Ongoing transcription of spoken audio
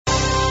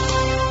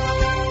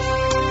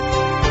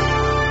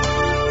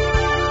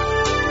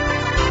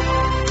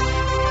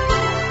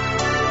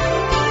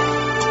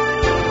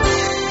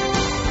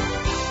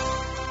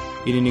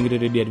Ini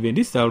ningire Radio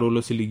Adventist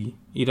lo siligi.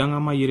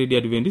 Irangama Radio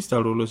Adventist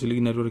lo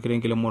siligi na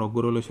turekerengele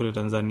Morogoro lo shole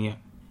Tanzania.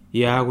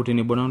 Ya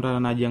kutini bononda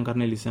na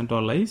jiankarne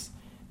lisento lais.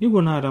 Ni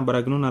gona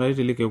tambarakino na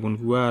raiti leke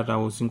kunkiwa ata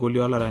usingoli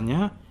wala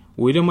ranya.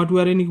 Uite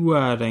matuare ni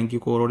kuwa ata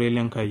nkikorore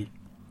lenkai.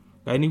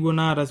 Kai ni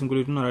gona ata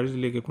singoli tuna raiti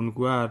leke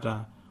kunkiwa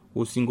ata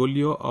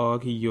usingolio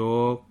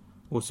awakiyo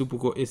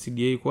usupuko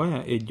SDA kwa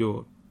ya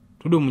ejo.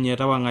 Tudo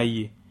munyeta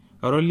wangaye.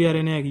 Karoli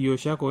arene ya kiyo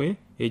shako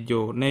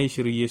ejo na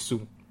ishiri Yesu.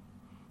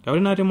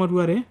 Kawali nate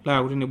matuare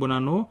la kutini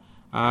bonano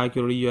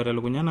kirori yore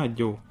lukunyana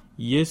jo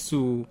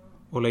Yesu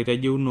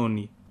olaitaje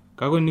unoni.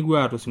 Kako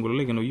nigwa ato singolo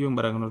leke no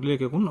yomba rakano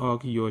leke kun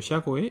awakiyo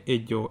shako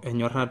ejo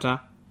enyorata.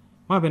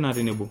 Mape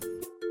nate nebo.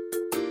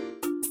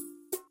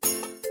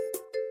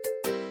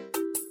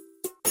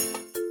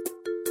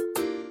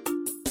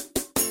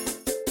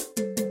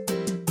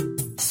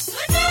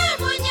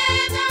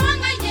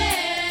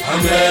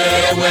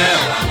 Amewe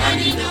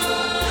wanganino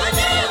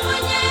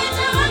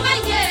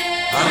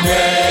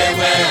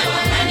Amewe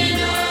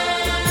wanganino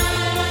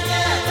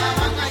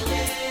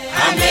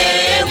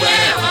Amewe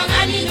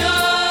wanganino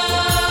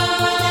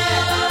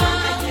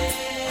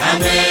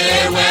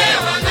Amewe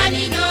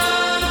wanganino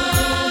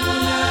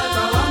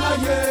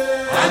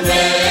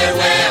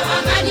Amewe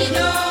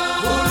wanganino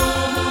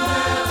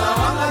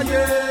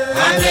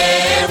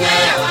Amewe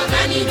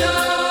wanganino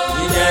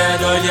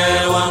Inedoye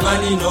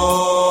wanganino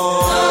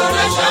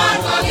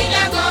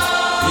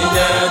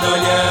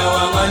Doye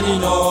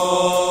wanganino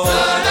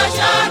Dola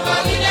sharko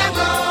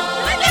gilango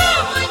Ado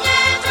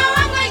munyeta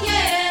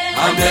wangaye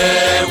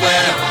Amewe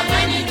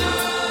wanganino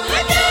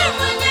Ado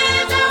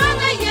munyeta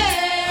wangaye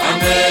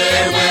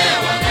Amewe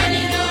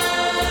wanganino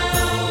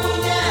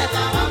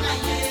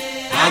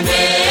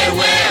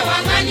Amewe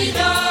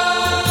wanganino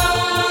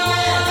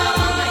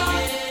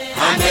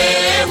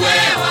Amewe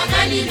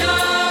wanganino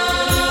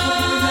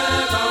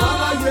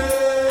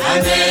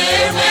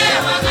Amewe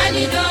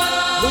wanganino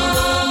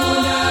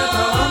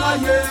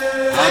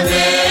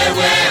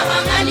Amewe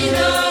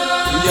wanganino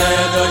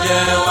Doye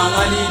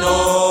wanganino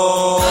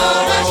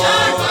Dola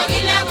sharko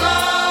gilango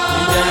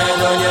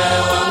Doye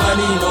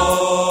wanganino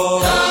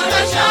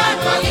Dola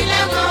sharko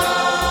gilango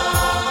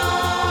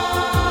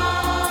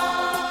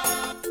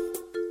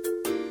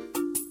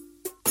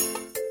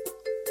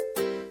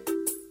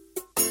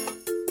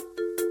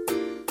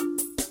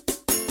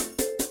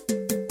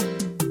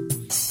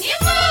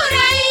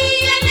Imurai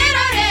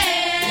enerore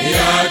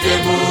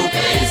Yadebu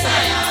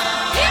Isaya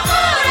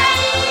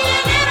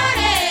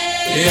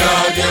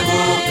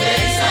Yadebu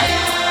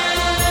Isaya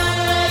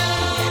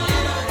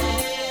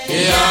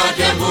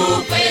Yadebu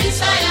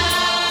Isaya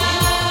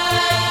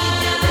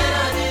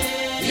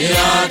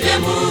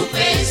Yadebu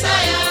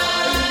Isaya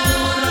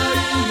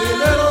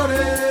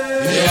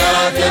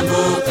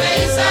Yadebu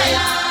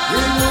Isaya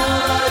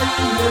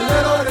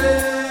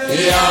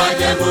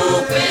Yadebu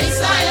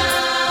Isaya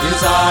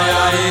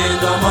Isaya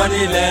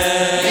indomonile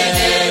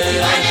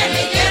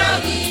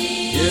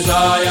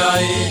Isaya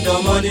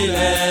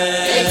indomonile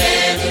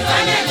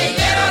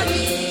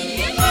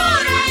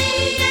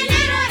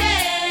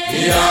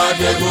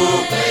Yadebu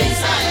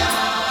Isaya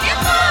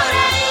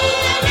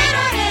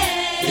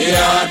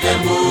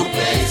Yadebu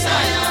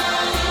Isaya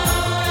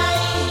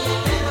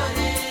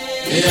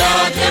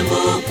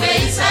Yadebu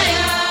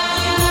Isaya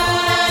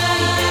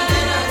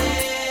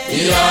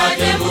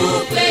Yadebu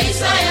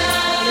Isaya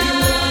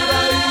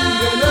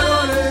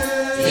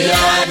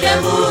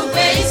Yadebu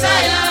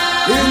Isaya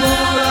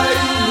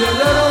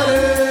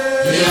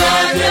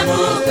Yadebu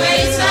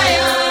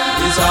Isaya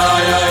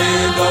Isaya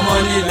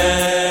indomonile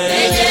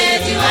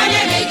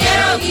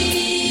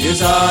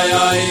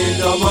Isaya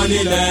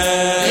indomonile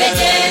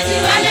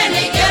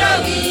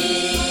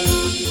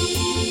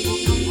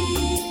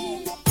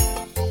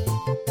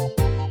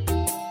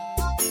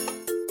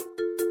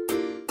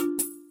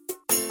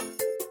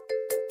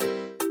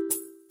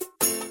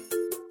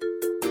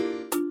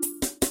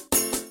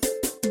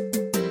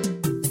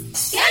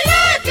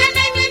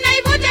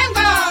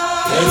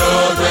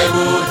Hello,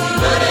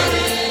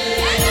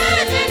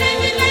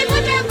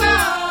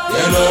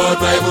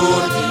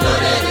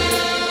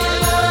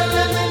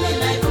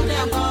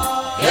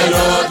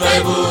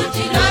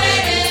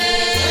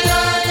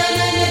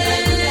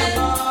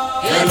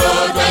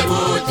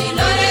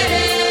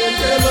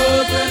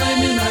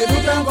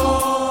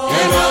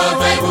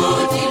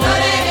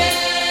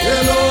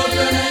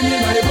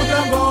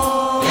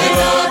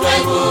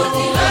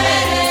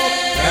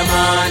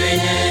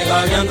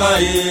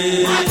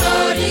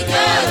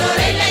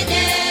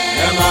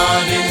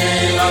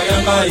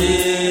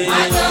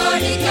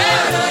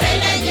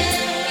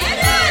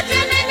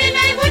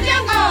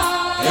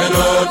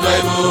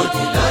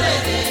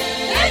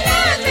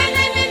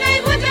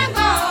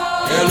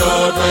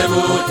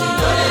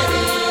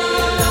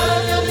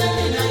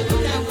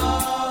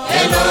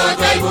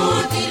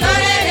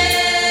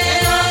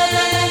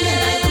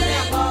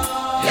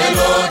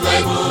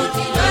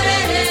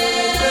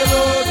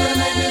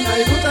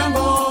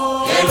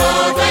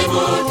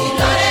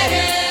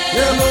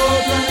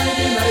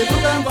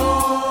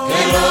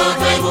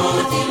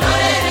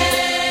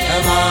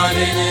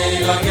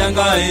 Emadini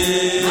gagengai,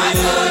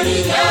 Adoni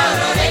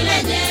gyaro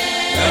relenye,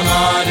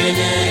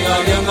 emadini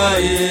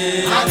gagengai,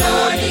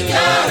 Adoni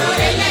gyaro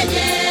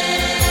relenye.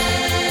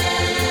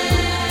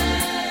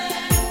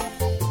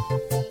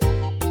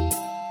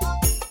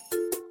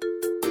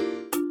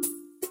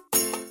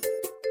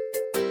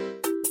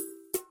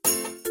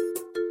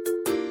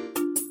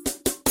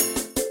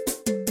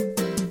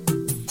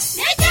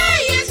 Neja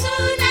Yesu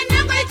na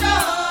nangwaito,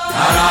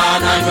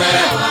 arana nwe,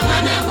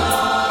 wanganengo.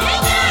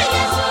 Neja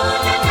Yesu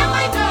na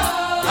nangwaito,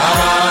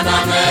 arana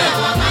nwe,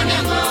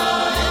 wanganengo.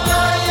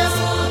 Neja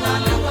Yesu na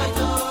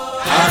nangwaito,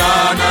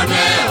 arana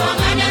nwe,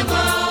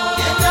 wanganengo.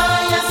 Neja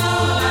Yesu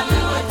na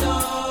nangwaito,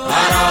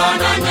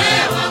 arana nwe,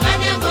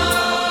 wanganengo.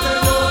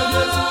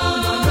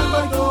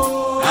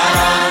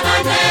 arana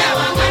nwe,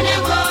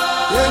 Wanganengo,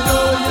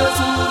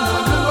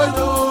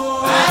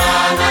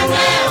 arana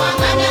nwe,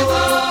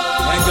 wanganengo.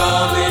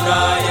 enjomida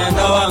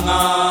yendawanga,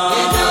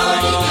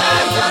 Edori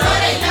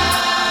yororela,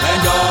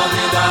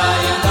 enjomida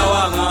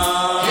yendawanga,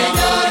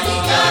 edori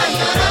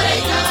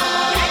yororela.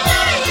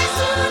 Neja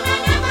Yesu na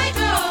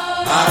nangwaito,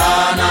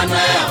 arana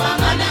nwe,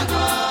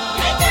 wanganengo.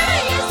 Neja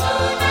Yesu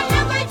na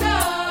nangwaito,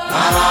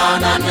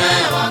 arana nwe,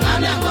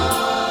 wanganengo.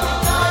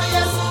 Neja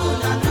Yesu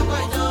na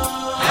nangwaito,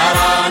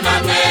 arana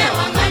nwe,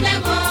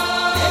 wanganengo.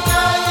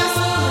 Neja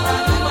Yesu na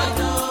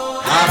nangwaito,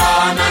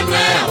 arana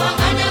nwe,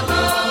 wanganengo.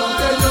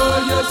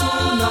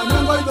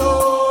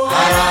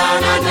 arana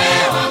nwe,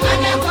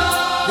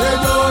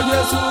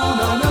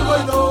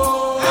 Wanganengo,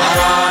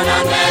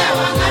 arana nwe,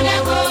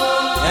 wanganengo.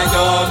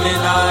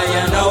 enjomida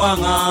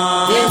yendawanga,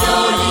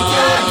 Edori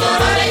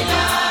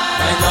yororela,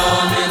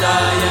 enjomida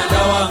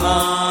yendawanga,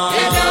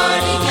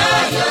 edori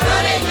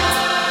yororela.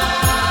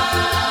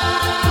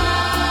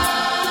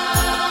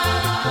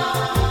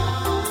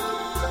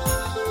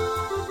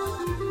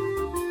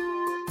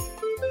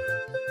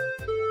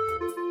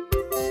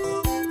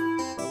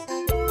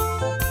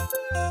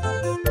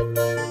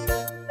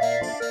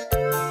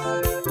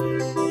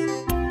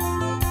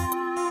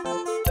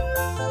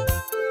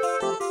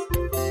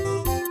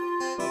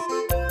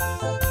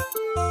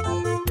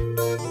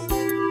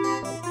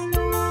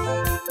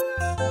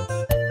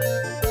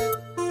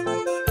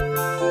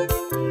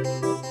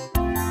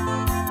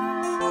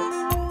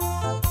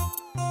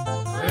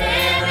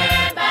 Wewe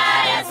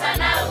baya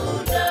sana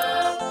udo,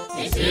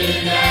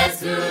 nishini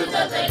Yesu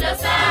toto ilo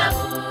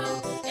sabu.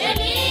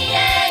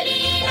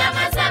 Eli na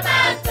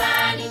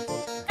masabatani,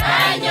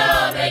 kanyo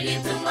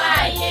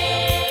begitumwaye,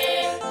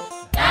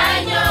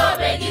 kanyo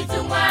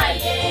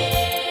begitumwaye.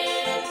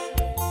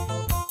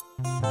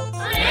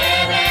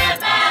 Wewe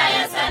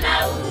baya sana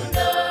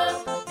udo,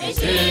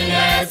 nishini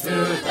Yesu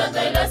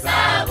toto ilo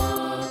sabu.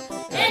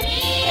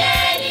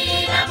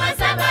 Eli na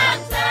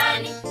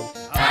masabatani,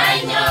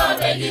 kanyo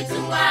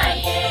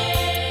begitumwaye,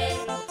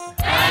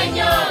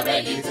 kanyo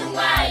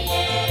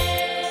begitumwaye.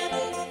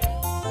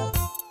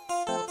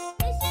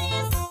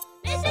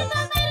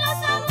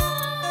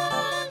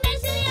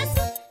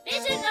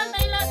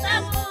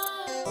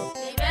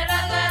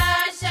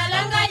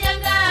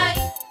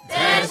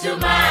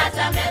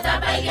 Shumata meta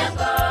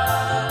bayengo,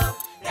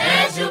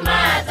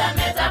 shumata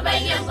meta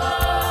bayengo.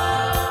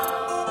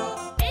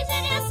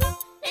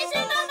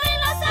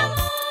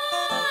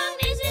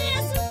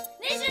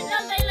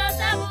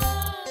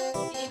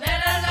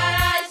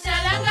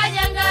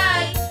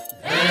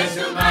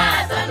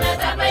 Shumata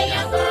meta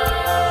bayengo,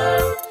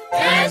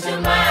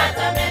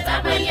 shumata meta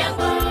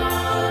bayengo.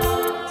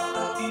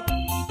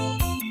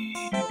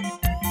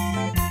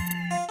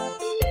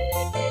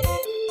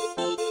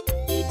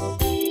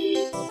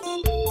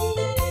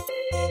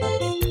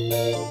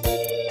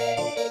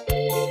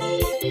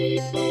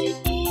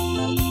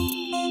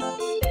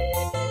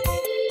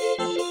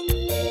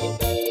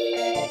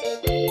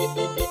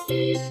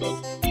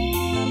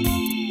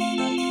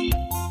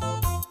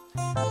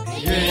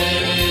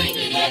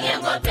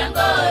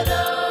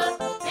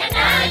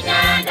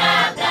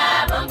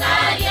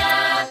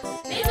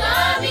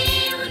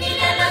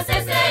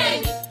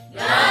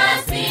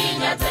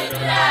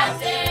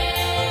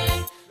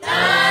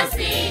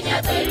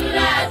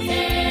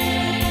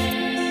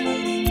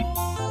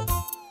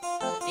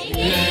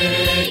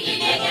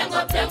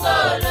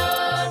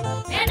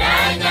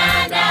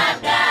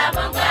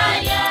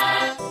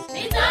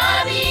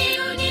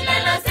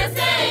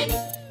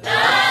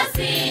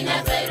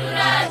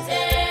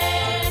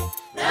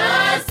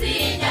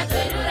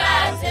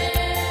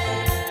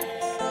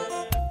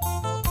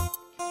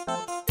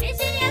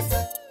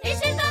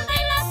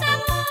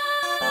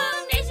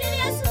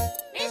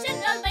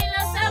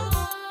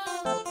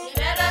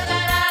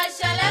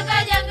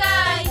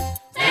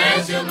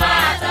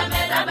 Shumata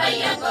meta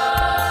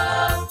bayengo.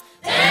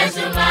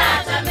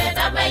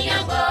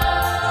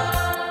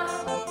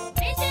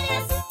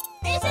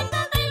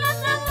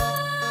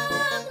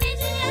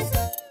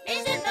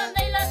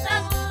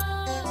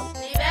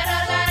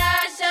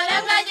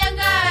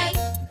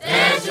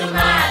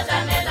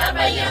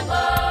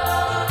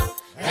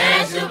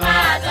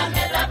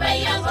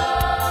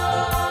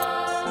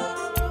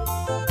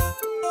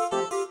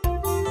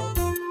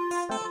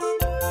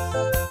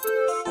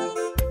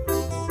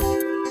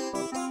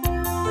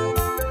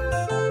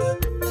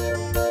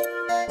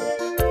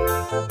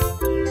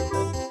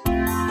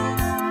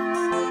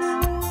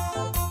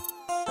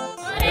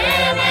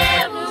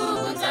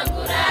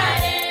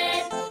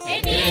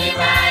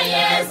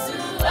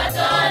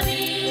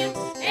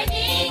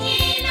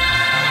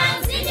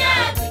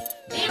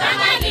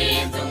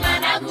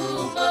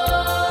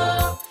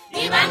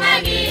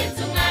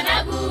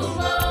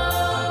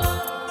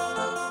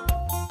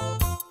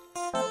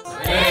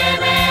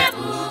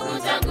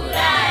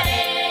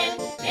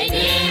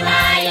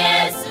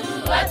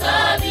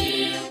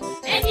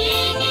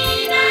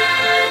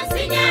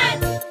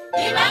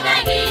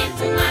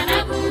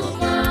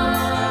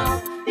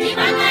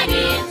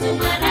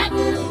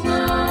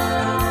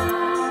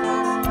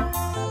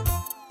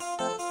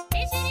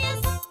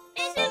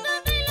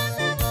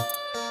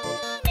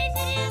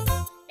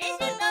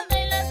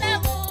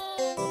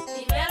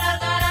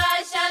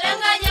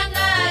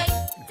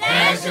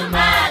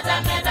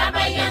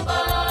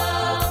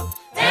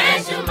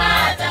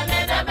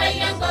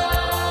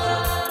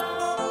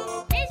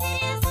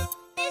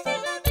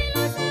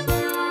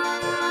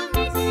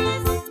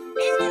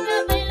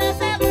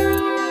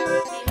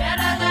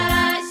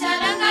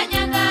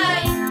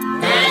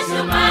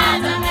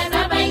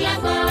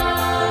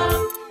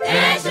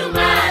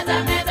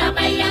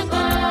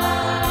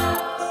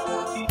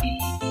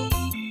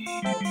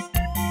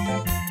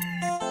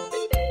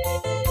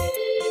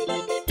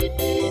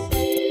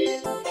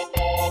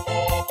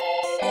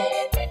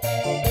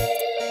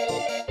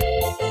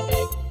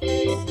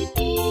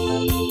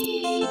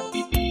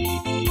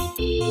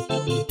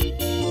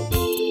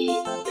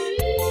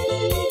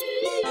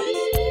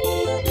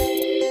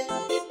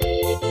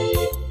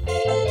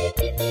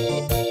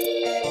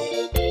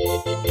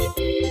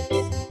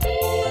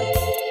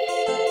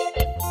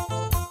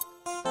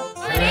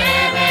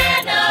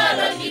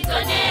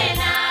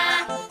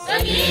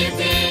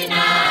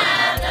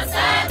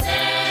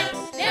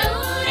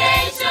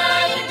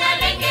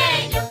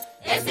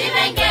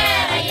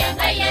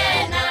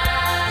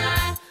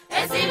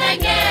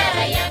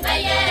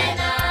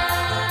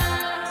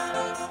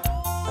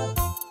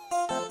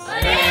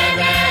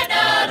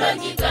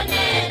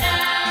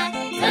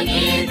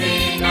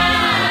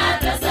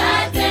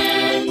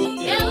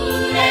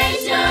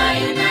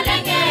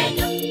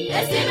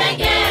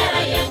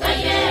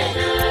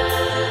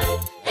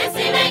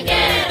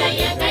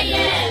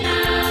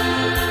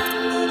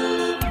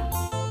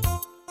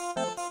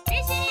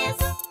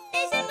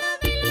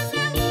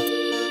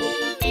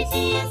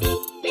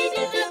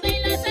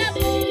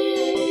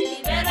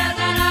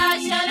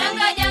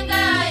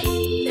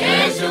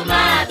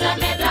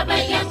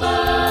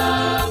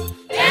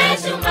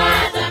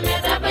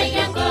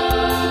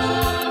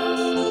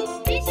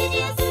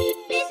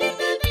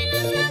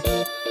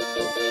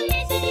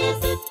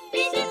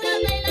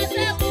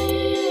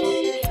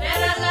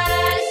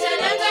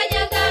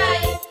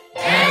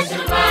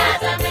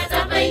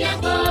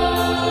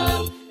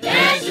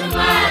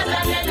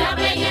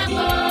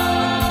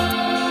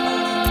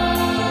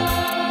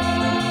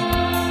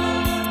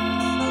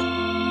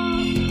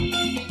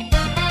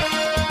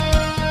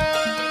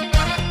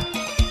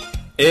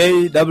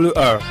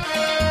 AWR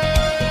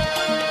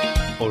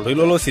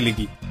Oltoilo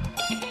losiligi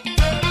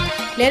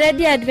le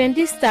Radio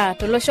Adventista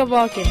tolosho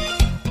pookin.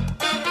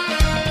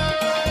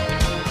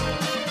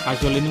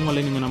 Asho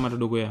lening'ole ning'ena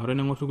matudukuya ore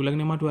neng'or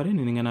tukulakini matuare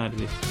nining'ena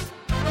adres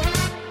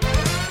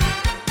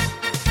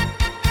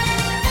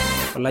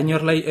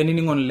Olanyor lai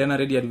enining'on lena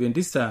Radio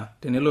Adventista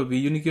tenelo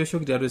piiyieu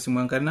nikioshoki tiatua esimu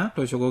enkarna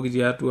tooshokoki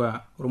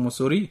tiatua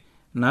ormosori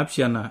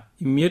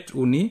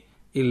 75369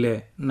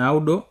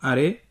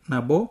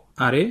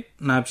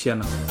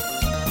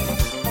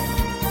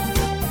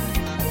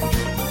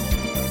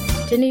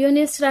 Teniyieu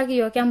nisiraki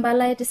yiok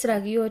empalai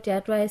tisiraki yiok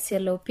tiatua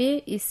SLP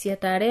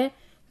Isietare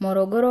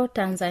Morogoro,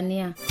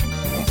 Tanzania.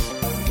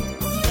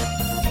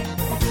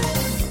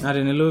 Na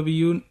tenelo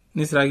piiyieu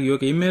nisiraki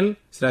yiok email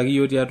siraki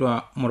yiok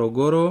tiatua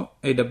Morogoro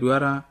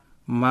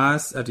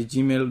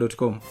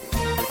awr@gmail.com.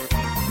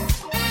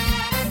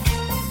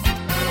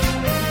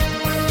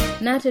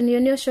 Na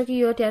teniyieu nioshoki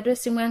yiok tiatua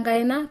esimu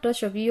enkaina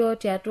toshoki yiok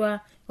tiatua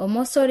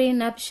ormosori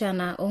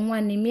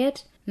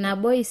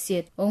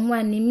 745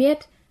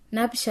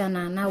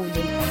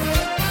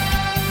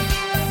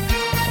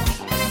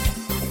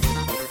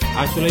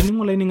 Asho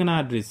lening'ole ning'ena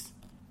adres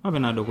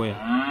mapena dukuya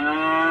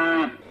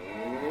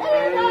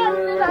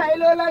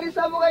Ilo la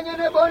risabuka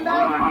nyene bonda.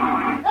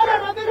 Era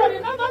rabira ni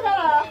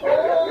namagara.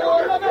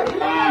 Oh, la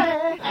bakila.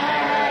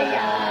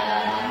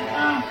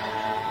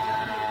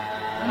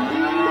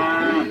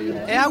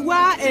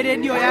 Ewa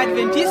radio ya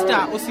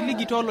Adventista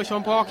osiligi tolo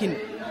shompookin.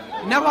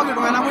 Nepoki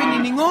iltung'anak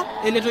oinining'o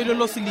eletoilo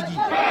losiligi.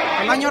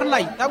 Olanyor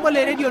lai,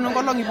 tabole radio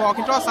nongolong'i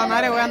pookin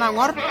toosanare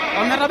wenang'or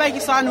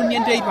ometabaiki saa uni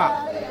enteipa.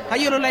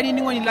 Kayiolo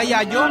lainining'oni lai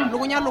ajo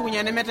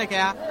lukunya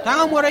nemetekea.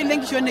 Tang'amuoro ile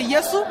nkishon e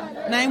Yesu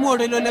na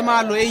ing'uoro ilo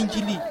lemaalo e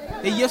injili.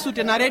 E Yesu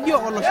tena radio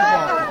olosho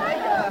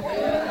pookin.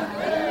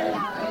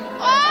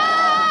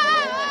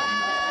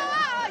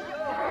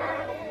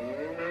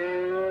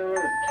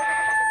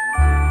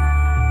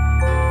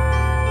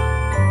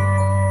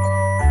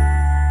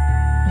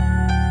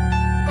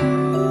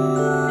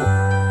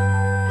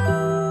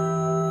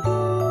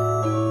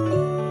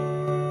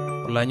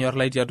 Olanyor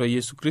lai tiatua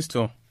Yesu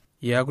Kristo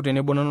yaaku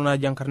tenebo nanu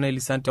naaji enkarna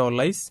Elisante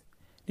Olais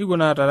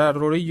nikuna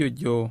tararore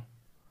jo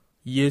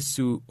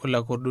Yesu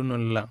olakordono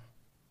lang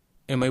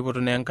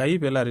emaipoto na enkai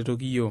pela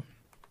retoki yo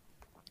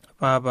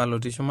papa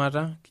lotii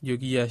shumata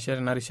kijoki ashe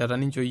tena rishata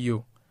nincho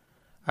yo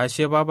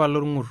ashe papa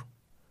lorngur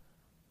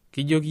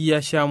kijoki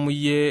ashe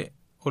amuye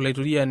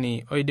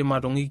olaituriani oidim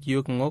atong'iki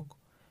yo king'ok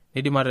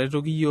nidim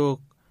ataretoki yo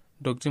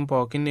ntokitin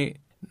pookin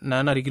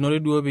nanarikinore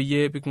duo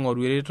peyie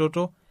piking'oru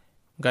eretoto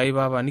ngai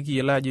papa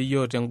nikiyiolo ajo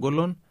yo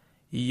tengolon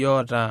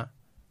iyota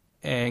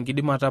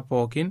enkidimata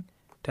pookin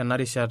tena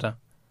rishata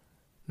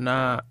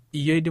na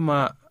iyo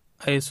idima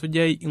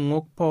aisujai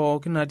ing'ok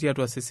pookin natii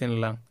atua sesen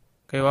lang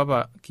kai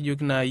papa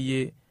kijoki na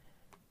iye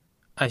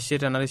ashe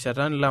tena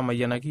rishata nila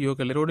mayianaki yiok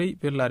elerorei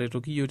pelo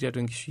aretoki yiok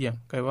tiatua enkishui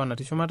kai papa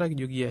natii shumata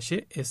kijoki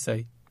ashe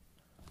esai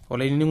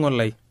olainining'o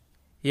lai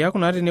iyaku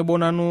naa tenebo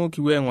nanu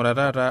kipuo aing'uraa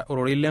taata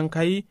ororei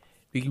lenkai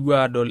pikipuo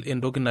adol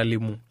entoki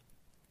nalimu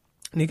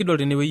nikidol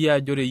tenewueji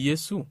ajo ore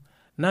Yesu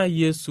na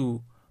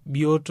Yesu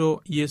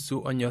bioto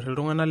Yesu onyor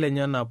iltung'anak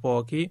lenyana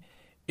pooki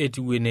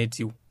etiu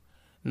enetiu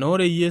na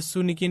ore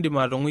Yesu nikindim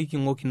atong'oiki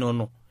ng'ok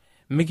inono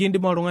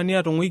mikindim oltung'ani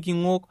atong'oiki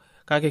ng'ok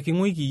kake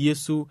king'oiki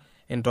Yesu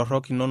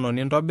entorrok inono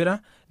nintobira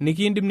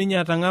nikindim ninye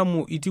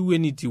atang'amu itiu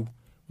enitiu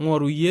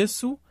ng'oru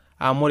Yesu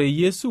amore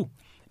Yesu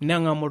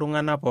neng'amu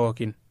iltung'anak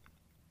pookin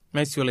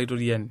maisio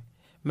laitoriani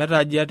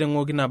metaaji ate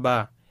ng'oki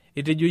nabaa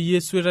etejo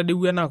Yesu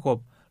etadewua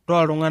enakop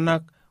too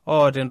iltung'anak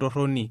oota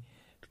entorroni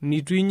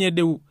nitu inye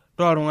deu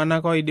too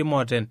iltung'anak oidim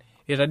oten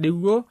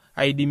etadewuo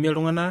aidimie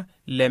iltung'anak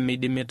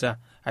lemidimita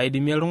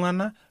aidimie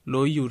iltung'anak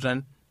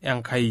looyiutan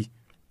enkai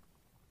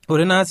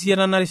ore naa siye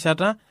tena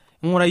rishata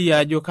ing'urai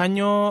ajo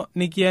kanyo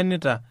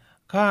nikianita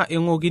ka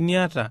eng'oki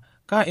niata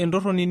ka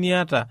entorroni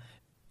niata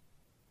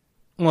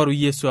ng'oru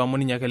Yesu amu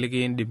ninye ake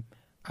likiindim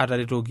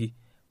ataretoki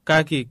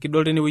kake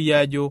kidol tenewueji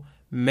ajo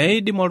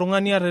meidim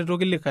oltung'ani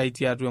ataretoki likai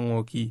tiatua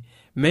eng'oki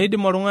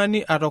meidim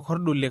oltung'ani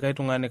atokordu likai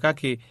tung'ani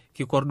kake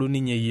kikordu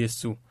ninye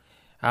Yesu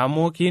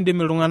amu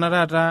kiindim iltung'anak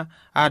taata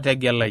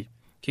ategelai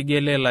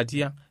kigelaa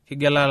latia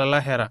kigelaa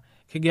lahera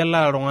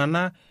kigelaa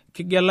iltung'anak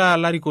kigelaa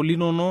larikok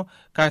linono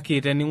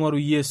kake tening'oru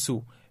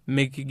Yesu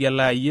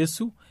mikigelaa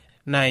Yesu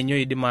na inyo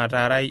idim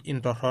ataarai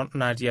intorron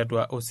natii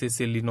atua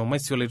osesen lino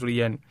maisio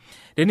laitoriani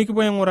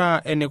tenikipuo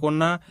aing'uraa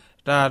enikuna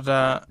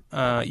taata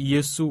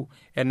Yesu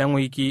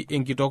enang'oiki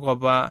enkitok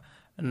apa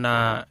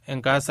na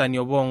enkaasani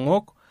apa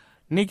ong'ok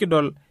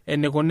nikidol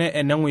enikune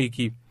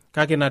enang'oiki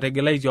kake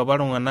nategelaitie apa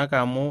iltung'anak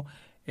amu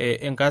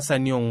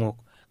enkaasani ong'ok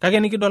kake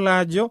nikidol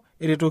ajo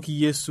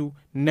eretoki Yesu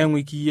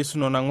neng'oiki Yesu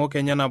nonang'ok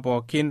enyana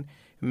pookin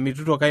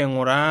mitutoki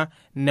aing'uraa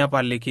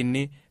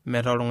nepalikini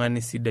metaa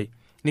oltung'ani sidai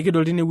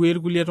nikidol tinewueji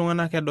kulie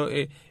tung'anak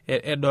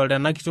edolta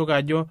ena kitok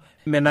ajo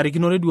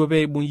menarikinore duo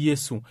peibung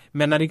Yesu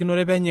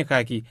menarikinore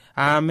penyikaki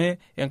ame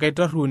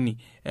enkaitarruoni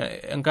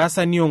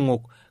enkaasani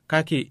ong'ok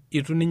kake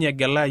itu ninye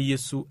egela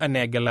Yesu anaa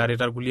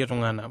egelarita irkulie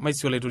tung'anak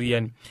maisio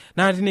laitoriani.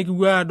 Naa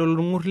tinekipuo adol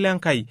irng'ur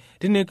lenkai,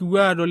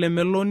 tinekipuo adol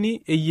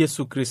emeloni e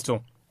Yesu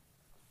Kristo.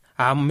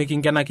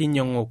 Mikinkenaki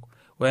nyong'ok,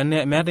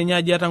 meeta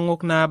nyaji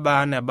atang'ok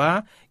naaba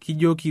neba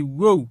kijoki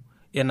wow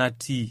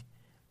enatii.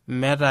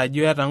 Meeta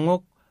ajo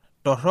atang'ok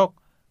torrok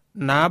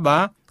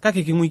naaba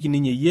kake king'uiki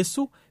ninye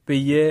Yesu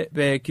peyie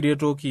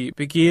kiretoki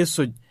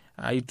pikisuj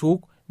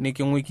aituk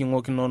niking'uiki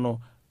ng'ok inono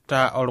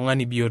ta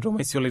oltung'ani bioto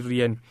maisio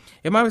laitoriani.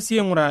 Sii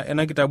eng'ura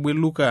ena kitabu e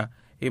Luka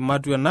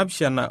ematu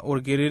enapishana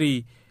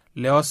orkereri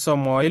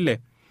leosomo ile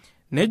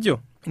nejo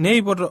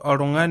neipot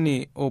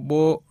oltung'ani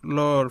obo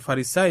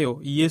lorfarisayo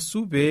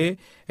Yesu pee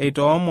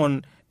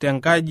eitoomon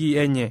tenkaji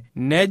enye.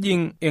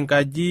 Nejing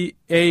enkaji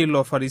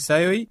eilo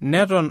farisayoi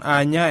neton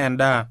anya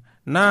endaa.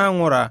 Naa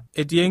ng'ura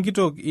etii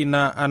enkitok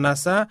ina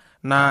anasa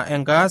na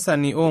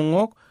enkaasani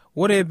oong'ok.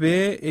 Ore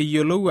pee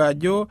eyiolou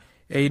ajo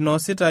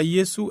einosita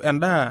Yesu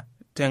endaa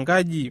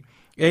tenkaji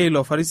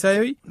eilo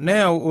farisayoi,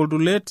 neyau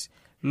oltulet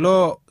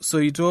lo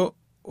soito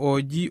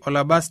oji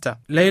olabasta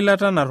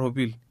leilata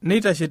narropil,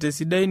 neitashe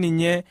tesidai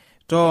ninye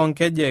too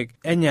nkejek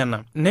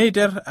enyana,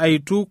 neiter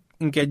aituk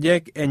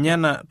nkejek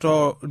enyana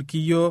too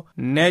irkiyo,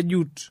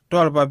 nejut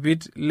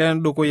toolpapit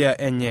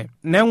lendukuya enye,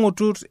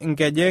 neng'utut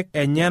nkejek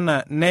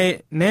enyana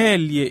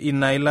neelie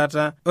ina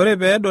ilata. Ore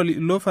peedol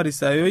ilo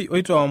farisayoi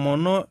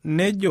oitoomono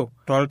nejo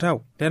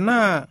toltau,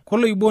 tenaa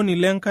koloiboni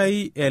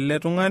lenkai ele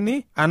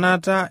tung'ani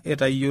anata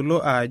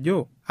etayiolo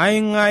ajo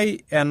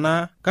aing'ai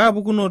ena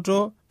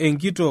kaapukunoto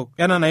enkitok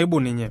ena naibu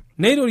ninye.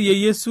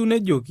 Neirorie Yesu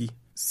nejoki,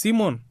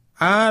 Simon,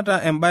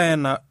 aata embaye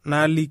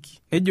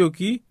naaliki.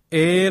 Nejoki,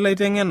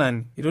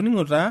 laiteng'enani,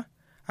 itoning'o taa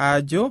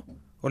ajo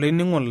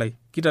olainining'o lai.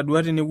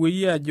 Kitadua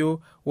tenewueji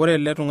ajo ore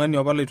ele tung'ani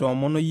apa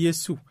loitoomono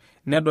Yesu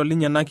nedol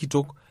ninye ena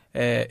kitok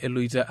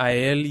eloito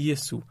ael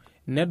Yesu,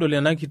 nedol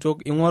ena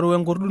kitok ing'oru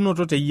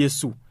enkordunoto te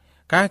Yesu.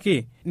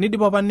 Kake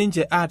nidip apa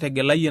ninche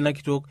aategelai ena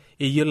kitok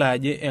eyiolo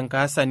aje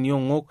enkaasani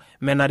ong'ok,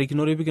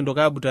 menarikinore pikintoki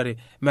abutare,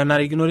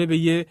 menarikinore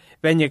peyie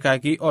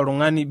penyikaki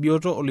oltung'ani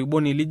bioto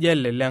oloiboni lijo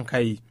ele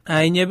lenkai.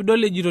 Inye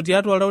pidol ejito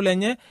tiatua oltau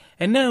lenye,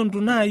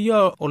 eneentu naayi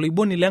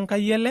oloiboni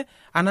lenkai ele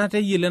anata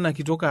eyiolo ena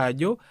kitok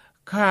ajo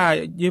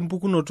kaaje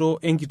empukunoto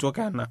enkitok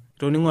ena.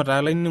 Toning'o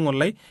taa lainining'o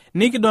lai,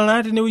 nikidol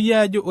naa tenewueji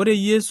ajo ore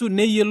Yesu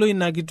neyiolo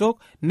ina kitok,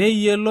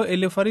 neyiolo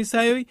ele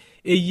farisayoi,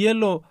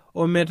 eyiolo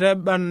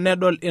ometeba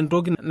nedol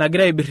entoki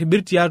nagira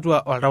aibiribir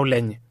tiatua oltau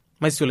lenye.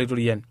 Maisio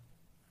laitoriani.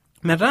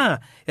 Metaa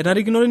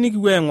enarikinore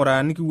nikipuo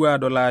aing'uraa nikipuo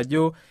adol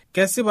ajo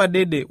kesipa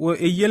dede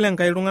eyiolo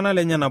enkai iltung'anak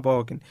lenyena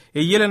pookin.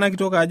 Eyiolo ena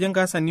kitok ajo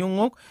enkaasani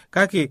ong'ok,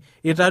 kake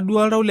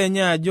itadua oltau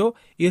lenye ajo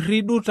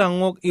irridua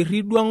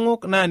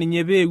ng'ok naa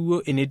ninye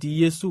peewuo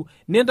enetii Yesu.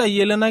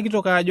 Netayiolo ena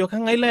kitok ajo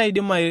kang'ai lai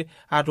aidim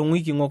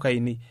atung'uiki ng'ok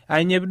ainei.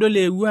 Inye pidol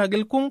eewuo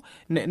agil kung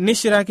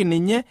nishiraki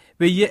ninye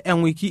peyie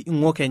eng'uiki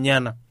ng'ok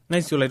enyana.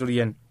 Maisio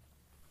laitoriani.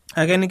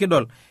 Ake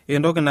nikidol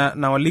entoki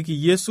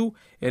nawaliki Yesu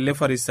ele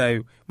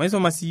farisayo.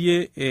 Maisoma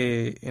siye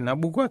ina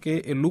buku ake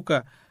e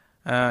Luka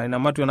ina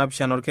matu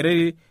enapishana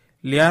orkereri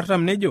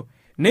liartam nejo,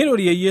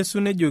 neirorie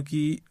Yesu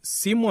nejoki,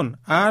 Simon,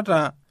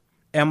 aata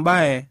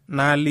embaye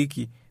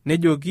naaliki.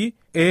 Nejoki,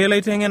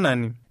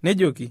 laiteng'enani.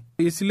 Nejoki,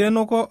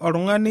 isilenoko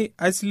oltung'ani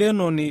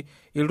aisilenoni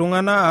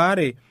iltung'anak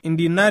aare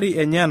indinari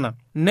enyana,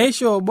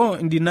 neisho obo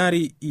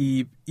indinari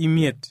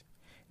 500,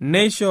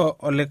 neisho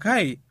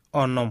olikai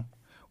 50.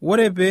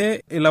 Ore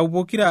pee elau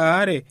pokira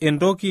aare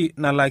entoki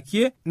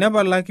nalakie,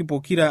 nepalaki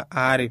pokira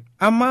aare.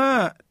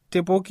 Amaa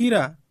te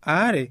pokira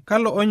aare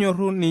kalo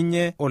onyorru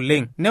ninye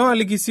oleng.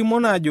 Newaliki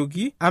Simon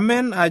ajoki,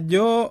 amen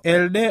ajo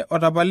elde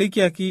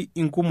otapalikiaki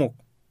inkumok.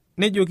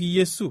 Nejoki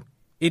Yesu,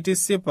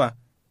 itisipa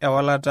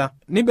ewalata.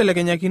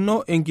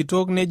 Nibelekenyakino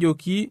enkitok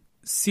nejoki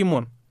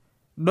Simon,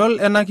 dol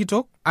ena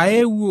kitok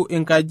aewuo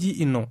enkaji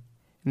ino,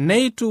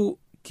 neitu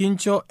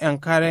kincho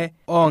enkare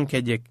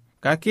oonkejek,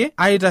 kake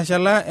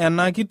aitashala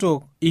ena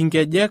kitok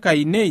inkejek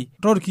ainei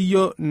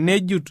torkiyo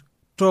nejut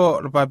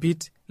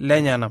toorpapit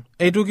lenyana.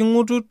 Eitu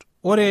king'utut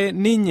ore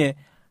ninye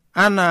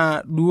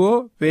ana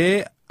duo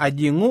pee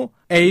ajing'u,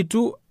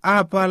 eitu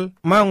apal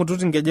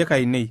mang'utut inkejek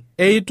ainei.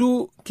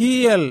 Eitu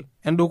kiel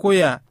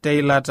endukuya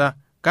teilata,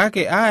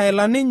 kake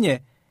aela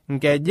ninye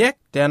nkejek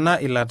tena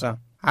ilata.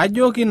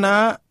 Ajoki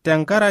naa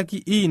tenkaraki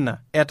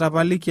ina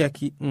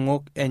etapalikiaki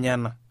ng'ok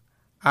enyana.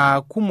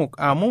 Kumok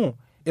amu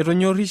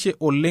etonyorrishe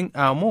oleng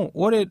amu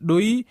ore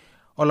doi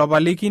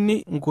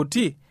olopalikini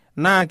nkuti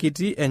naa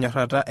kiti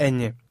enyorrata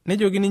enye.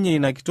 Nejoki ninye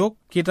ina kitok,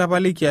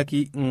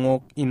 kitapalikiaki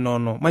ng'ok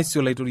inono.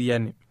 Maisio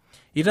laitoriani.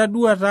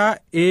 Itadua taa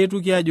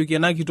eetuki ajoki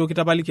ena kitok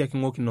kitapalikiaki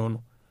ng'ok inono.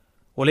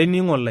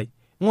 Olainining'o lai,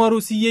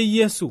 ng'oru siye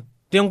Yesu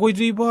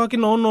tenkoitoi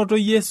pookin oonoto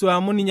Yesu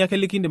amu ninye ake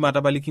likindim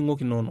atapaliki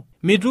ng'ok inono.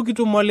 Mitu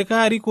kitum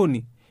olikai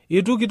arikoni,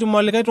 itu kitum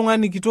olikai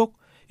tung'ani kitok,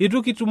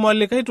 itu kitum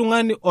olikai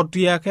tung'ani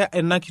otiaka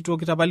ena kitok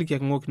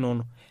kitapalikiaki ng'ok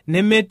inono.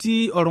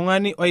 Nemetii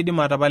oltung'ani oidim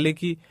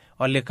atapaliki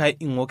olikai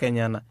ng'ok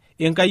enyana.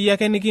 Enkai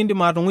ake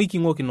nikindim atung'uiki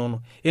ng'ok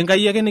inono.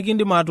 Enkai ake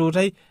nikindim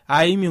atuutai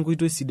aimie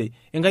enkoitoi sidai.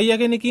 Enkai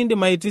ake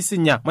nikindim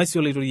aitisinya.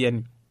 Maisio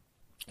laitoriani.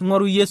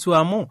 Ng'oru Yesu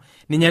amu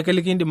ninye ake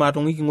likindim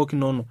atung'iki ng'ok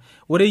inono.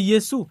 Ore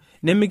Yesu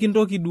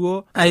nemikintoki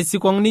duo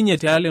aisikong' ninye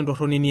tialo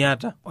entorroni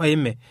niata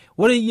oime.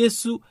 Ore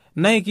Yesu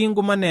naa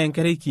kinguma naa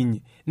enkerai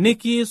kinyi,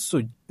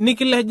 nikiisuj,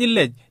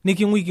 nikilejilej,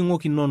 niking'uiki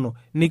ng'ok inono,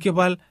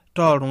 nikipal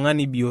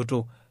toltung'ani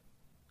bioto,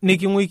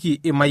 niking'uiki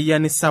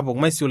imayiani sapuk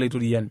maisio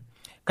laitoriani.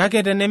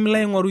 Kake tenemilo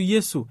aing'oru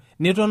Yesu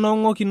nitonoo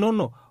ng'ok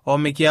inono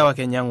omikiawa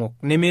Kenya ng'ok,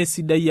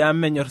 nemesidai amu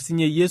menyor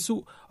sinye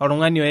Yesu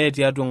oltung'ani oye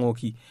tiatua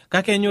ng'oki.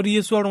 Kake enyor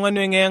Yesu oltung'ani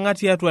oeng'eng'a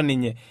tiatua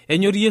ninye,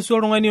 enyor Yesu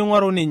oltung'ani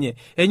oing'oru ninye,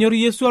 enyor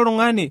Yesu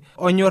oltung'ani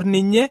onyor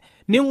ninye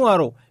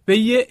ning'oru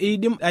peyie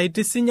eidim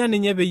aitisinya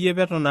ninye peyie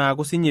peton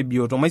aaku sinye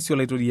bioto maisio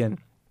laitoriani.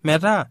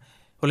 Metaa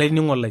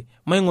olainining'o lai,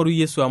 maing'oru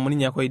Yesu amu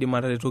ninye ake oidim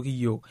ataretoki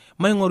yiok,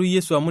 maing'oru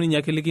Yesu amu ninye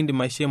ake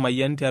likindim aishoo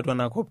mayian tiatua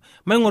nakop,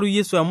 maing'oru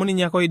Yesu amu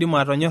ninye ake oidim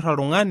atonyorra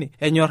oltung'ani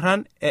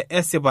enyorran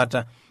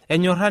esipata,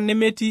 enyorran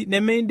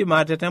nemeindim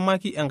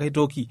atetemaki enkai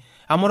toki.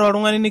 Amu ore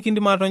oltung'ani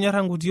nikindim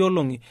atonyorra nkuti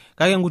olong'i,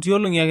 kake nkuti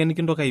olong'i ake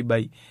nikintoki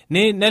aibai.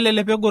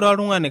 Nelelek pegoro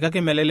oltung'ani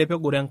kake melelek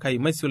pegoro Enkai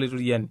maisio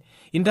laitoriani.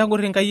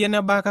 Intagorr Enkai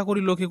eneba kake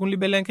ore ilo kekun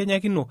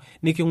libelekenyakino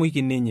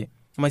niking'uiki ninye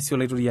maisio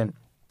laitoriani.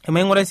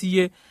 Emaing'ura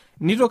siyie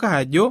nitoki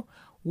ajo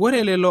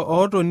ore lelo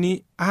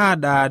ootoni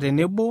aadaa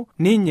tenebo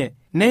ninye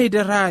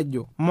neiterra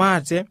ajo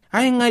maate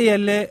aing'ai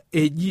ele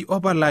eji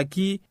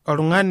opalaki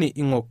oltung'ani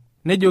ing'ok,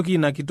 nejoki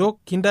ina kitok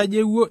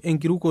kintajewuo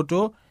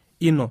enkirukoto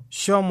ino,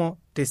 shomo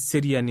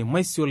teseriani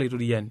maisio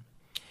laitoriani.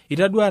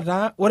 Itadua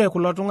taa ore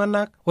kulo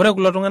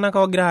tung'anak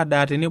ogira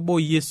aadaa tenebo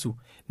Yesu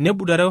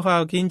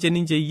nebudare kinche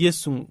ninche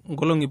Yesu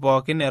nkolong'i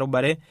pookin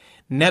erubare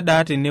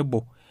nedaa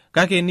tenebo,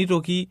 kake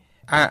nitoki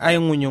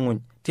aing'unyung'uny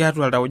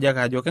tiatua iltaujak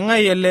ajo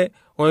keng'ai ele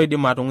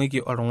oidim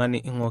atung'iki oltung'ani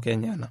ing'ok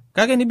enyana.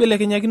 Kake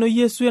nibelekenyakino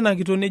Yesu ena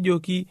kitok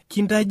nejoki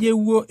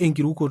kintajewuo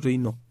enkirukoto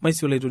ino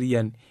maisio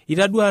laitoriani.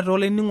 Itadua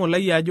tolainining'o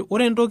lai ajo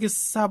ore entoki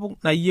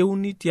sapuk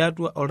nayieuni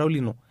tiatua oltau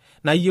lino,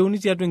 nayieuni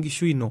tiatua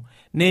enkishui ino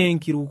naa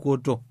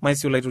enkirukoto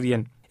maisio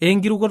laitoriani.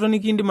 Enkirukoto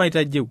nikindim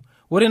aitajeu.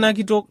 Ore ena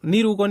kitok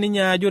niruko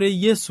ninye ajo ore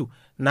Yesu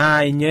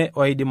naa inye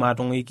oidim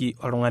atung'iki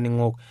oltung'ani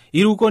ng'ok.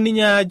 Iruko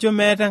ninye ajo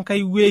meeta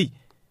enkai wei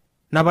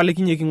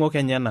napalikinyeki ng'ok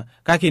enyana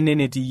kake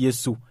nenetii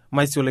Yesu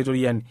maisio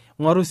laitoriani.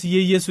 Ng'oru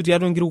siye Yesu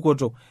tiatua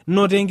enkirukoto,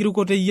 noto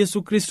enkirukoto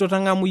Yesu Kristo,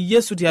 tang'amu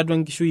Yesu tiatua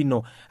enkishui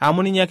ino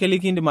amu ninye ake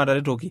likindim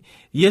ataretoki.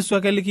 Yesu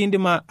ake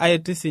likindim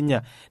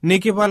aitisinya,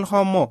 nikipal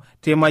homo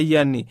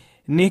temayiani,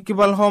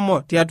 nikipal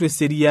homo tiatua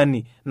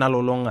eseriani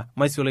nalolong'a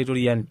maisio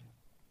laitoriani.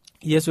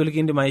 Yesu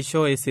likindim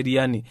aishoo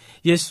eseriani,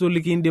 Yesu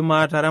likindim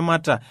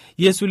ataramata,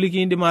 Yesu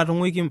likindim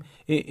atung'uiki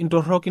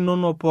intorrok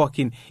inono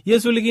pookin,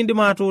 Yesu likindim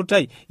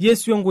atuutai,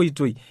 Yesu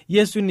enkoitoi,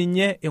 Yesu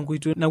ninye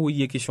enkoitoi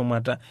napuoyieki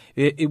shumata.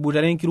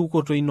 Ibutare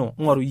enkirukoto ino,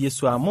 ng'oru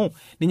Yesu amu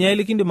ninye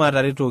likindim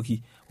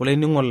ataretoki.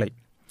 Olainining'o lai,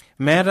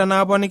 meeta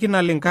naaponiki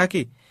naleng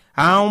kake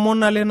aomon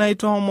nale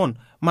naitoomon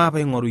maapa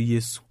ing'oru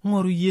Yesu.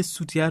 Ng'oru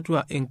Yesu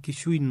tiatua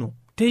enkishui ino,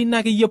 teina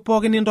akeyie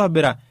pookin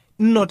nintobira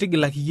ino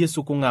tigilaki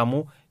Yesu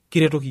kung'amu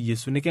kiretoki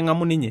Yesu,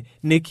 niking'amu ninye,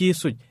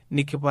 nikiisuj,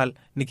 nikipal,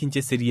 nikincho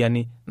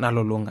eseriani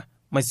nalolong'a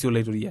maisio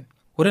laitoriani.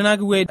 Ore naa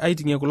kipuo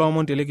aiting'ie kulo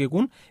omon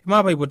telekekun,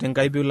 maapa aipote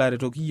Enkai peelo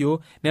aretoki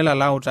yiok, nelo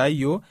alo autaa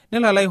yiok,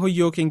 nelo alo aisho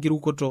yiok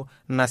enkirukoto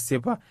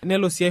nasipa,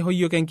 nelo sii aisho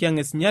yiok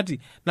enkiyang'et nyati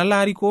nalo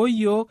arikoo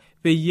yiok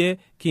peyie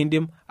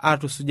kiindim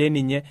atusujai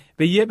ninye,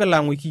 peyie pelo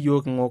ang'uiki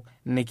yiok ing'ok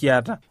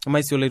nikiata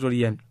maisio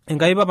laitoriani.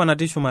 Enkai Papa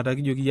natii shumata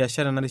kijoki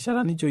ashe tena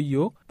rishata ninchoo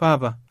yiok,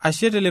 Papa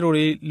ashe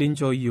telerore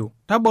linchoo yiok.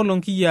 Tabolo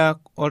nkiyiak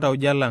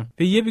oltauja lang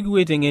peyie pikipuo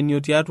aiteng'enio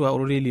tiatua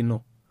ororei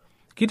lino.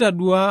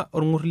 Kitadua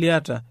orng'ur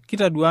liata,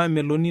 kitadua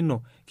emeloni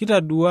ino,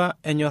 kitadua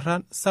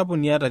enyorran sapuk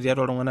niata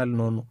tiatua iltung'anak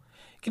linono.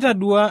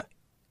 Kitadua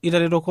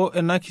itaretoko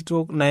ena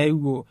kitok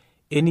naewuo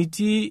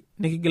enitii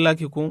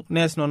nikigilaki kung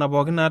nees nona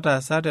pookin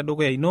nataasa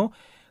tedukuya ino,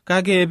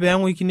 kake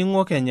peang'uikini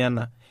ng'ok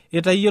enyana.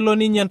 Etayiolo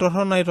ninye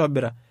entorron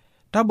naitobira.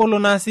 Tabolo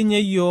naa sinye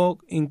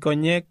yiok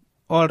inkonyek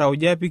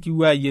oltauja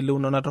pikipuo ayiolou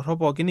nona torrok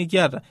pookin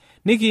nikiata,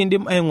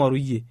 nikiindim aing'oru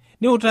yie.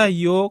 Niutaa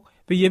yiok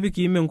peyie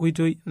pikiim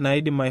enkoitoi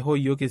naidim aihoo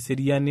yiok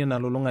eseriani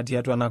nalolong'a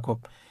tiatua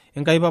enakop.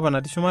 Enkai Papa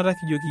natii shumata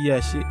kijoki yie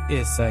ashe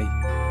esai.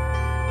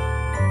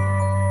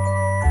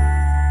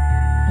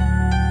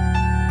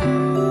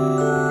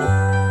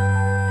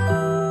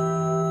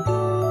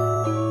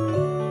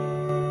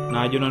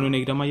 Najo nanu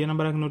nekitamayiana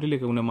barakinoto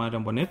lekekune maata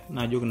mponet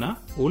najoki na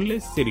ole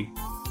seri.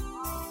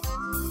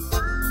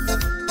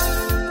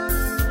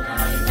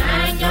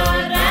 Najo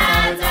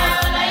raza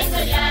ola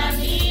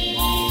isoriani,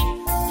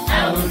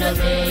 aunda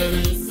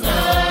veri